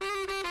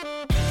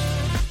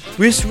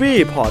วิชวี่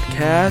พอดแค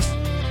สต์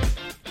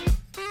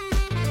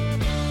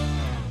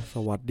ส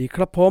วัสดีค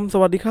รับผมส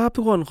วัสดีครับ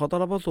ทุกคนขอต้อน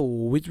รับเข้าสู่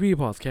วิชวี่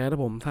พอดแคสต์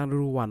ผมท่าน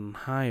รู้วัน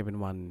ให้เป็น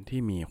วันที่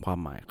มีความ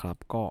หมายครับ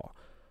ก็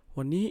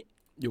วันนี้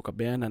อยู่กับเ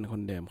บนนันค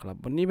นเดิมครับ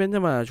วันนี้เบนจ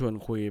ะมาชวน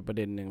คุยประเ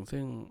ด็นหนึ่ง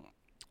ซึ่ง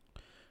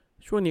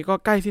ช่วงนี้ก็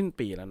ใกล้สิ้น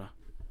ปีแล้วเนาะ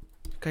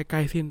ใก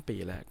ล้ๆสิ้นปี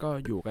แล้วก็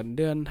อยู่กันเ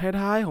ดือน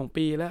ท้ายๆของ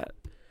ปีแล้ว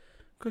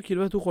ก็คิด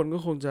ว่าทุกคนก็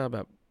คงจะแบ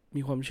บ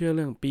มีความเชื่อเ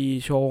รื่องปี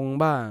ชง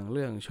บ้างเ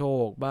รื่องโช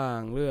คบ้าง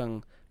เรื่อง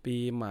ปี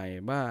ใหม่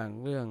บ้าง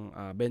เรื่อง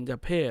เบญจ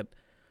เพส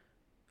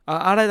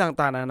อะไร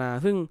ต่างๆนานา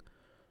ซึ่ง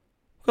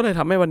ก็เลยท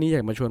ำให้วันนี้อย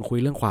ากมาชวนคุย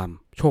เรื่องความ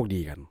โชคดี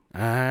กัน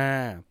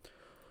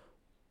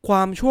คว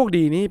ามโชค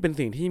ดีนี่เป็น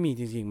สิ่งที่มี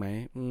จริงๆไหม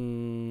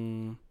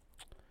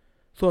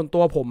ส่วนตั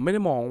วผมไม่ได้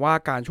มองว่า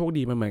การโชค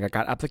ดีมันเหมือนกับก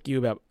ารอัพสกิล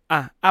แบบ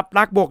อัพ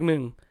รักบวกหนึ่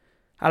ง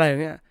อะไรอย่า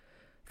งเงี้ย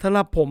สำห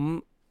รับผม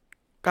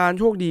การ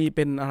โชคดีเ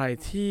ป็นอะไร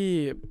ที่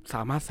ส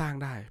ามารถสร้าง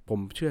ได้ผม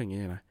เชื่ออย่าง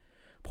นี้นะ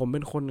ผมเป็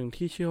นคนหนึ่ง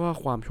ที่เชื่อว่า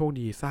ความโชค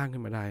ดีสร้าง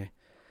ขึ้นมาได้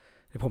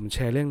เดี๋ยวผมแช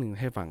ร์เรื่องหนึ่ง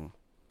ให้ฟัง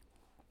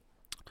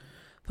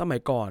สมัย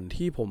ก่อน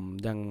ที่ผม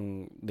ยัง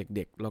เ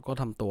ด็กๆแล้วก็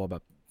ทำตัวแบ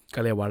บก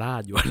ะเลวรา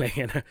ชอยู่อะไร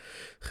เงี้ยนะ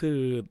คือ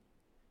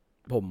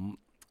ผม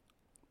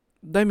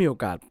ได้มีโอ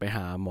กาสไปห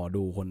าหมอ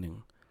ดูคนหนึ่ง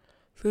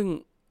ซึ่ง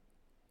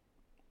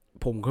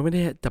ผมก็ไม่ไ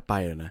ด้จะไป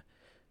เลยนะ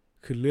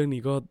คือเรื่อง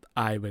นี้ก็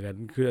อายเหมือนกัน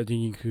คือจ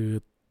ริงๆคือ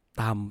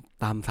ตาม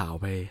ตามสาว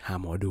ไปหา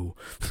หมอดู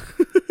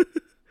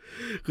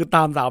คือต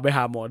ามสาวไปห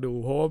าหมอดู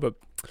เพราะว่าแบบ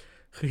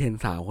คือเห็น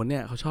สาวคนเนี้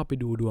ยเขาชอบไป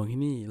ดูดวงที่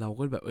นี่เรา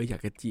ก็แบบอยา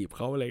กจะจีบเ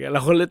ขาอะไรเงี้ยเร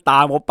าก็เลยตา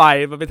มเขา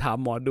ไปถาม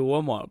หมอดูว่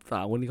าหมอสา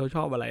วคนนี้เขาช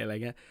อบอะไร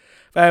เงี้ย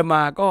ไปม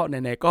าก็ไห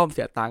นๆก็เ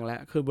สียตังค์แล้ว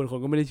คือบางคน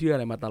ก็ไม่ได้เชื่ออะ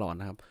ไรมาตลอด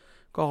นะครับ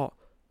ก็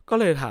ก็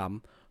เลยถาม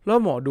แล้ว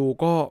หมอดู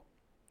ก็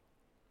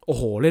โอ้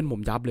โหเล่นผ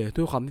มยับเลย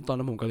ด้วยความที่ตอน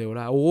นั้นผมก็เร็วไ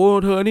ด้โอ้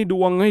เธอนี่ด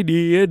วงให้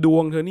ดีดว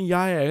งเธอนี่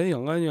ย้ายอะไรอย่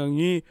างนั้นอย่าง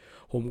นี้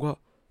ผมก็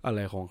อะไร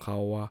ของเขา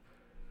วะ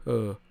เอ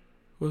อ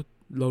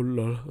เรา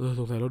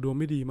สงสัยเราดวง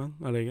ไม่ดีมั้ง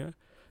อะไรเงี้ย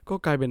ก็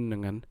กลายเป็นอย่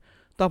างนั้น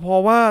แต่พ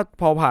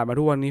อผ่านมา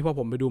ทุกวันนี้พอ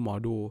ผมไปดูหมอ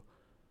ดู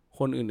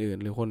คนอื่น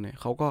ๆหรือคนเนี่ย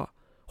เขาก็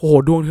โห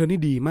ดวงเธอนี่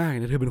ดีมาก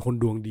นะเธอเป็นคน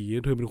ดวงดี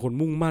เธอเป็นคน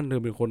มุ่งมั่นเธ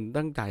อเป็นคน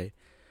ตั้งใจ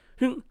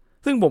ซึ่ง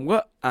ซึ่งผมก็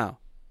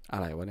อะ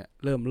ไรวะเนี่ย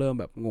เริ่ม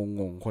แบบ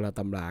งงคนละต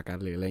ำรากัน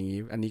หรืออะไรอย่าง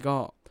นี้อันนี้ก็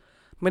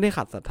ไม่ได้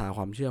ขัดศรัทธาค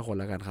วามเชื่อคน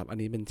แล้วกันครับอัน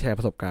นี้เป็นแชร์ป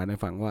ระสบการณ์ให้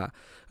ฟังว่า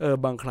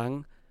บางครั้ง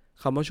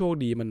คำว่าโชค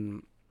ดี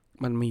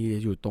มันมี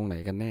อยู่ตรงไหน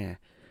กันแน่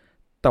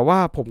แต่ว่า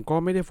ผมก็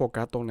ไม่ได้โฟ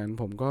กัสตรงนั้น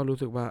ผมก็รู้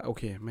สึกว่าโอ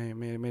เคไ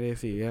ม่ได้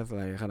ซีเรียสอะ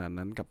ไรขนาด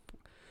นั้นกับ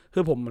คื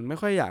อผมมันไม่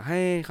ค่อยอยากให้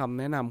คำ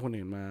แนะนำคน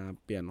อื่นมา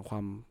เปลี่ยนคว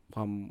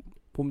าม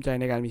ภูมิใจ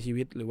ในการมีชี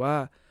วิตหรือว่า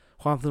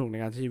ความสนุกใน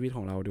การใช้ชีวิตข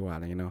องเราดีกว่าอะ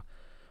ไรเงี้ยเนาะ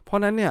เพรา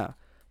ะนั้นเนี่ย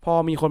พอ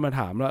มีคนมา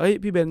ถามแล้ว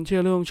พี่เบนเชื่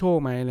อเรื่องโชค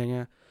ไหมอะไรเ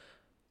งี้ย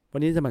วัน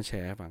นี้จะมาแช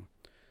ร์ฟัง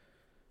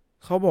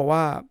เขาบอกว่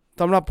า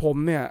สำหรับผม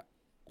เนี่ย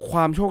คว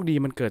ามโชคดี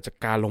มันเกิดจาก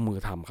การลงมือ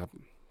ทำครับ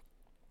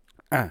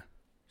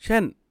เช่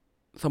น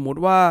สมมุติ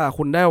ว่า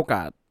คุณได้โอก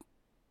าส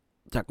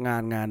จากง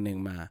านหนึ่ง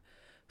มา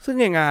ซึ่ง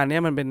ในงานนี้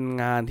มันเป็น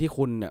งานที่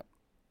คุณเนี่ย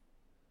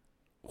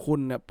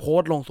โพส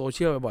ต์ลงโซเ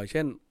ชียลบ่อยๆเ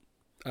ช่น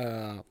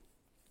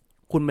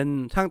คุณเป็น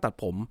ช่างตัด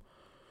ผม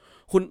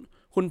คุณ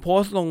คุณโพ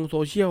สต์ลงโซ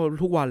เชียล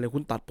ทุกวันเลยคุ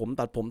ณตัดผมน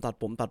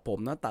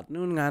ะตัด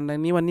นู่นงาน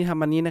นี้วันนี้ท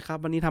ำอันนี้นะครับ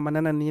วันนี้ทำอัน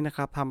นั้นอันนี้นะค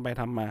รับทำไป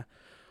ทำมา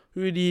อ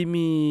ยู่ดี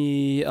มี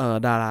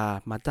ดารา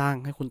มาจ้าง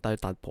ให้คุณ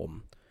ตัดผม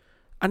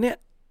อันเนี้ย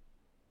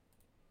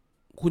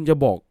คุณจะ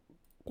บอก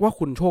ว่า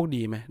คุณโชค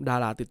ดีไหมดา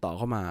ราติดต่อเ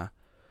ข้ามา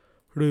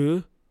หรือ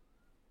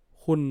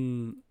คุณ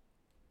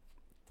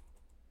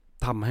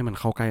ทำให้มัน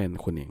เข้าใกล้กัน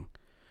คุณเอง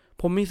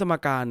ผมมีสม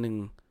การหนึ่ง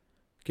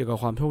เกี่ยวกับ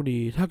ความโชคดี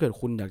ถ้าเกิด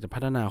คุณอยากจะพั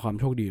ฒนาความ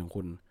โชคดีของ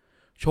คุณ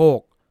โชค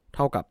เ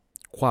ท่ากับ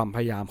ความพ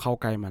ยายามเข้า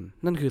ใกล้มัน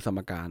นั่นคือสม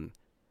การ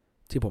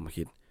ที่ผม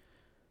คิด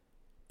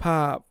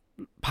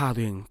พาตั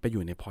วเองไปอ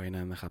ยู่ในพอยต์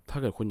นั้นนะครับถ้า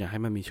เกิดคุณอยากใ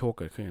ห้มันมีโชค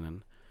เกิดขึ้นอย่างนั้น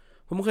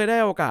ผมเคยได้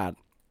โอกาส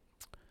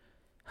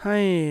ให้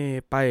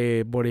ไป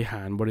บริห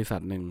ารบริษั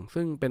ทหนึ่ง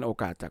ซึ่งเป็นโอ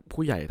กาสจาก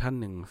ผู้ใหญ่ท่าน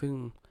หนึ่งซึ่ง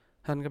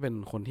ท่านก็เป็น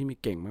คนที่มี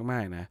เก่งม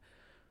ากๆนะ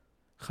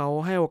เขา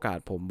ให้โอกาส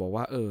ผมบอก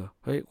ว่า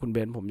เฮ้ยคุณเบ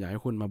นผมอยากใ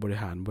ห้คุณมาบริ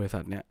หารบริษั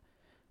ทเนี้ย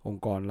อง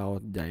ค์กรเรา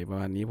ใหญ่ประ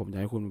มาณนี้ผมอยา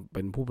กให้คุณเ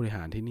ป็นผู้บริห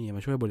ารที่นี่ม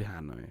าช่วยบริหา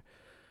รหน่อย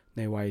ใ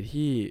นวัย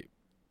ที่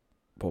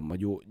ผมอา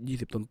ยุ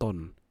20ต้น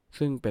ๆ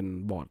ซึ่งเป็น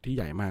บอร์ดที่ใ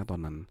หญ่มากตอน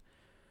นั้น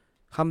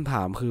คำถ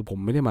ามคือผม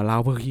ไม่ได้มาเล่า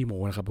เพื่อขี้โม้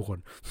นะครับทุกคน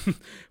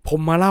ผม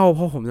มาเล่าเพ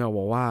ราะผมจะ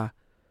บอกว่า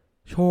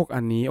โชคอั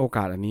นนี้โอก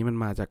าสอันนี้มัน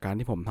มาจากการ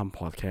ที่ผมทำพ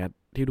อดแคสต์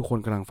ที่ทุกคน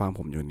กำลังฟัง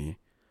ผมอยู่นี้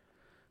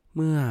เ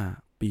มื่อ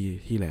ปี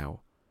ที่แล้ว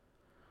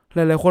ห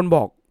ลายๆคนบ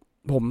อก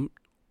ผม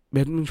เบ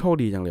นมึงโชค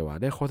ดีจังเลยวะ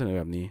ได้ข้อเสนอ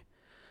แบบนี้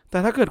แต่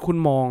ถ้าเกิดคุณ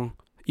มอง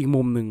อีก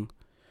มุมหนึ่ง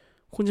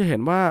คุณจะเห็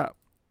นว่า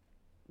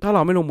ถ้าเร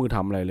าไม่ลงมือท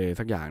ำอะไรเลย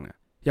สักอย่างเนี่ย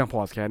อย่างพ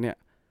อดแคสต์เนี่ย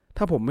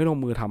ถ้าผมไม่ลง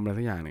มือทำอะไร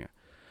สักอย่างเนี่ย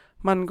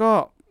มันก็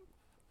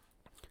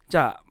จ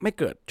ะไม่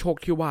เกิดโชค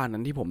ที่ว่านั้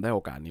นที่ผมได้โอ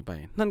กาสนี้ไป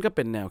นั่นก็เ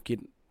ป็นแนวคิด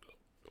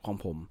ของ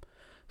ผม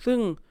ซึ่ง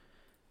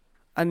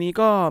อันนี้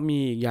ก็มี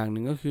อีกอย่างห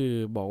นึ่งก็คือ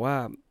บอกว่า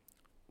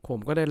ผม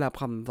ก็ได้รับ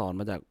คำสอน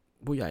มาจาก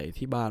ผู้ใหญ่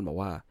ที่บ้านบอก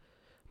ว่า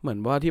เหมือน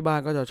ว่าที่บ้าน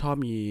ก็จะชอบ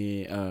มี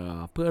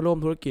เพื่อนร่วม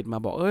ธุรกิจมา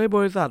บอกบ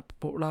ริษัท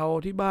เรา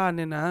ที่บ้านเ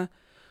นี่ยนะ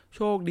โ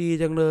ชคดี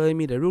จังเลย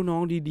มีแต่ลูกน้อ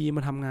งดีๆม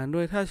าทำงานด้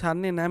วยถ้าฉัน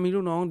เนี่ยนะมีลู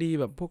กน้องดี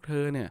แบบพวกเธ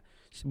อเนี่ย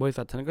บริ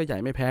ษัทฉันก็ใหญ่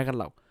ไม่แพ้กัน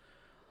หรอก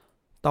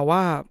แต่ว่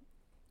า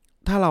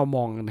ถ้าเราม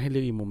องกันให้ลึ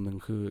กอีกมุมหนึ่ง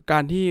คือกา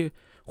รที่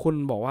คุณ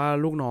บอกว่า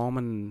ลูกน้อง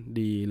มัน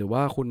ดีหรือว่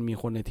าคุณมี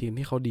คนในทีม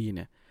ที่เขาดีเ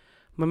นี่ย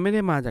มันไม่ไ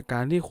ด้มาจากกา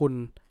รที่คุณ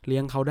เลี้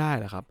ยงเขาได้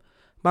หรอกครับ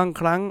บาง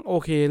ครั้งโอ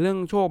เคเรื่อง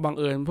โชคบัง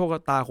เอิญโชคช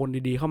ะตาคน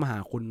ดีๆเข้ามาหา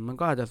คุณมัน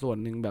ก็อาจจะส่วน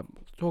หนึ่งแบบ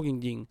โชคจ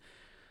ริง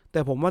ๆแต่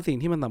ผมว่าสิ่ง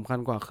ที่มันสำคัญ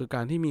กว่าคือก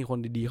ารที่มีคน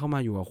ดีๆเข้ามา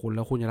อยู่กับคุณแ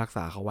ล้วคุณจะรักษ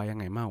าเขาไว้ยัง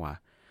ไงมากกว่า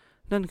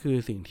นั่นคือ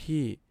สิ่ง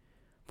ที่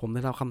ผมไ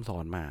ด้รับคำสอ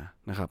นมา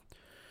นะครับ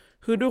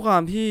คือด้วยควา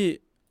มที่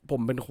ผ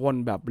มเป็นคน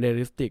แบบเรียล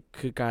ลิสติก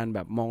คือการแบ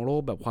บมองโล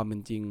กแบบความเป็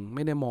นจริงไ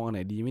ม่ได้มองอันไหน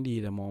ดีไม่ดี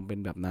แต่มองเป็น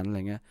แบบนั้นอะไร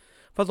เงี้ย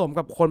ผสม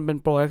กับคนเป็น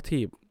โปรแอค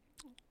ทีฟ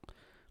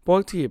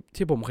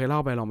ที่ผมเคยเล่า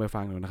ไปลองไป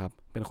ฟังดูนะครับ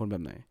เป็นคนแบ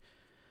บไหน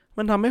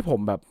มันทำให้ผม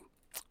แบบ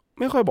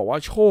ไม่ค่อยบอกว่า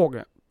โชคเ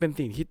นี่ยเป็น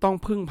สิ่งที่ต้อง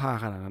พึ่งพา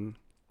ขนาดนั้น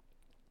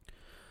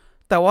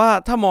แต่ว่า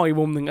ถ้ามองอีก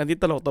มุมหนึ่งอันที่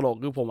ตลก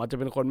คือผมอาจจะ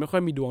เป็นคนไม่ค่อ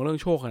ยมีดวงเรื่อง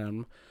โชคขนาดนั้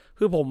น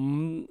คือผม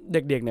เ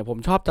ด็กๆเนี่ยผม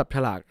ชอบจับฉ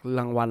ลากร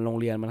างวัลโรง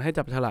เรียนมันให้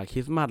จับฉลากค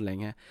ริสต์มาสอะไร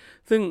เงี้ย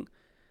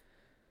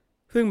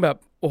ซึ่งแบบ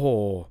โอ้โห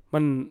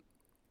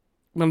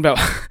มันแบบ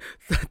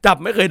จับ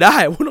ไม่เคยได้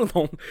พูดต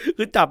รงๆ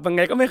คือจับยังไ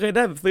งก็ไม่เคยไ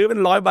ด้แบบซื้อเป็น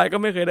100 ใบก็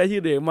ไม่เคยได้ชื่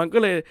อเด็กมันก็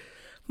เลย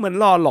เหมือน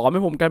หล่อหลอมใ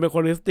ห้ผมกลายเป็นค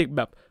นลิสติกแ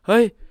บบเฮ้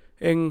ย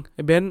เองไ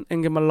อ้เบนซ์เอง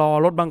จะมารอ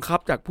รถบังคับ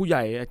จากผู้ให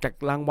ญ่จาก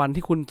รางวัล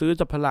ที่คุณซื้อ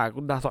จับฉลาก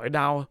คุณดาสอยด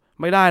าว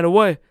ไม่ได้นะเ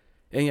ว้ย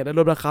เองอยากได้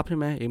รถบังคับใช่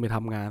ไหมเองไปท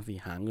ำงานสิ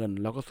หาเงิน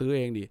แล้วก็ซื้อเ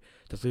องดิ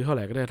จะซื้อเท่าไห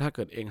ร่ก็ได้ถ้าเ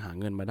กิดเองหา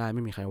เงินมาได้ไ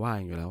ม่มีใครว่าเ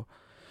องอยู่แล้ว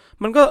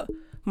มันก็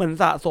เหมือน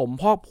สะสม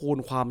พอกพูน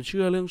ความเ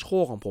ชื่อเรื่องโช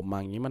คของผมมา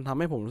อย่างนี้มันทำ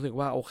ให้ผมรู้สึก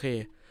ว่าโอเค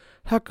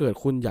ถ้าเกิด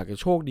คุณอยากจะ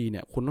โชคดีเ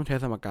นี่ยคุณต้องใช้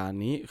สมการ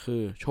นี้คื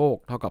อโชค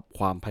เท่ากับค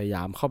วามพยาย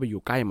ามเข้าไปอ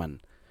ยู่ใกล้มัน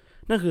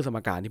นั่นคือสม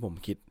การที่ผม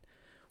คิด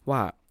ว่า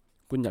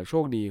คุณอยากโช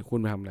คดีคุณ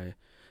ไปทำอะไร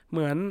เห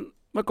มือน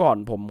เมื่อก่อน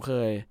ผมเค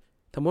ย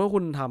สมมติว่าคุ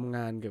ณทำง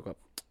านเกี่ยวกับ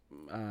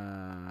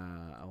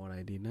เอาอะไร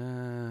ดีนะ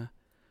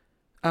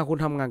คุณ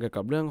ทำงานเกี่ยว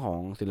กับเรื่องของ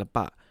ศิลป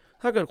ะ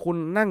ถ้าเกิดคุณ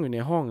นั่งอยู่ใน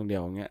ห้องอย่างเดีย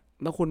วอย่างเงี้ย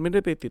แล้วคุณไม่ได้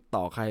ไปติด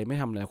ต่อใครไม่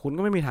ทำอะไรคุณ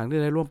ก็ไม่มีทางที่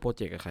จะได้ร่วมโปรเ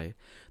จกต์กับใคร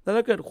แต่ถ้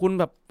าเกิดคุณ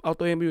แบบเอา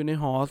ตัวเองไปอยู่ใน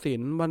หอศิ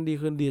ลป์วันดี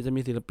คืนดีจะ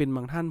มีศิลปินบ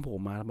างท่านโผล่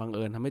มาบังเ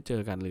อิญทำให้เจ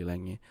อกันหรืออะไรอ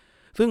ย่างงี้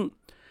ซึ่ง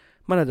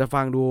มันอาจจะ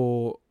ฟังดู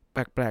แ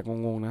ปลกๆ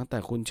งงๆนะแต่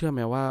คุณเชื่อไห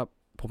มว่า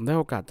ผมได้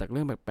โอกาสจากเ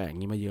รื่องแปลก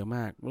ๆนี้มาเยอะม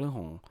ากเรื่องข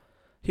อง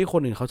ที่ค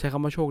นอื่นเขาใช้ค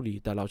ำว่าโชคดี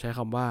แต่เราใช้ค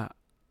ำว่า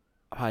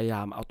พยาย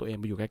ามเอาตัวเอง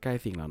ไปอยู่ใกล้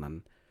ๆสิ่งเหล่านั้น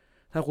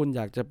ถ้าคุณอ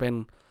ยากจะเป็น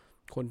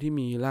คนที่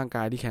มีร่างก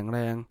ายที่แข็งแร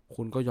ง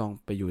คุณก็ยอม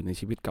ไปอยู่ใน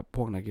ชีวิตกับพ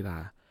วกนักกีฬา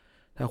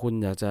ถ้าคุณ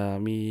อยากจะ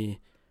มี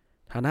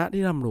ฐานะ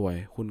ที่ร่ำรวย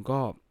คุณก็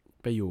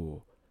ไปอยู่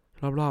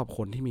รอบๆค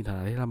นที่มีฐาน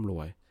ะที่ร่ำร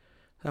วย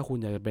ถ้าคุณ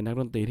อยากจะเป็นนัก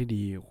ดนตรีที่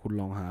ดีคุณ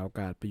ลองหาโอ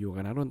กาสไปอยู่กั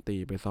บนักดนตรี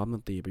ไปซ้อมด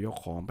นตรีไปยก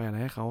ของไปอะไร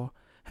ให้เขา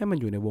ให้มัน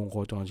อยู่ในวงโค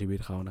จรชีวิต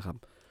เขานะครับ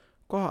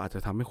ก็อาจจะ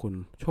ทำให้คุณ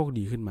โชค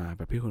ดีขึ้นมาแ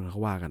บบที่คนเข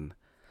าว่ากัน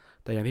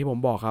แต่อย่างที่ผม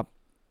บอกครับ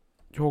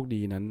โชคดี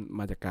นั้นม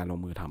าจากการลง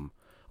มือท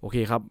ำโอเค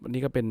ครับอัน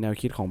นี้ก็เป็นแนว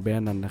คิดของแบร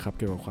นด์นั้นนะครับเ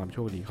กี่ยวกับความโช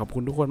คดีขอบคุ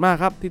ณทุกคนมาก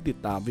ครับที่ติด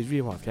ตามวิทวี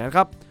พอดแคสต์ค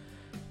รับ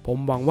ผม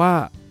หวังว่า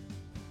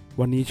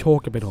วันนี้โชค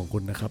จะเป็นของคุ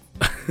ณนะครับ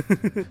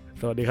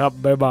สวัสดีครับ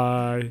บ๊ายบา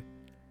ย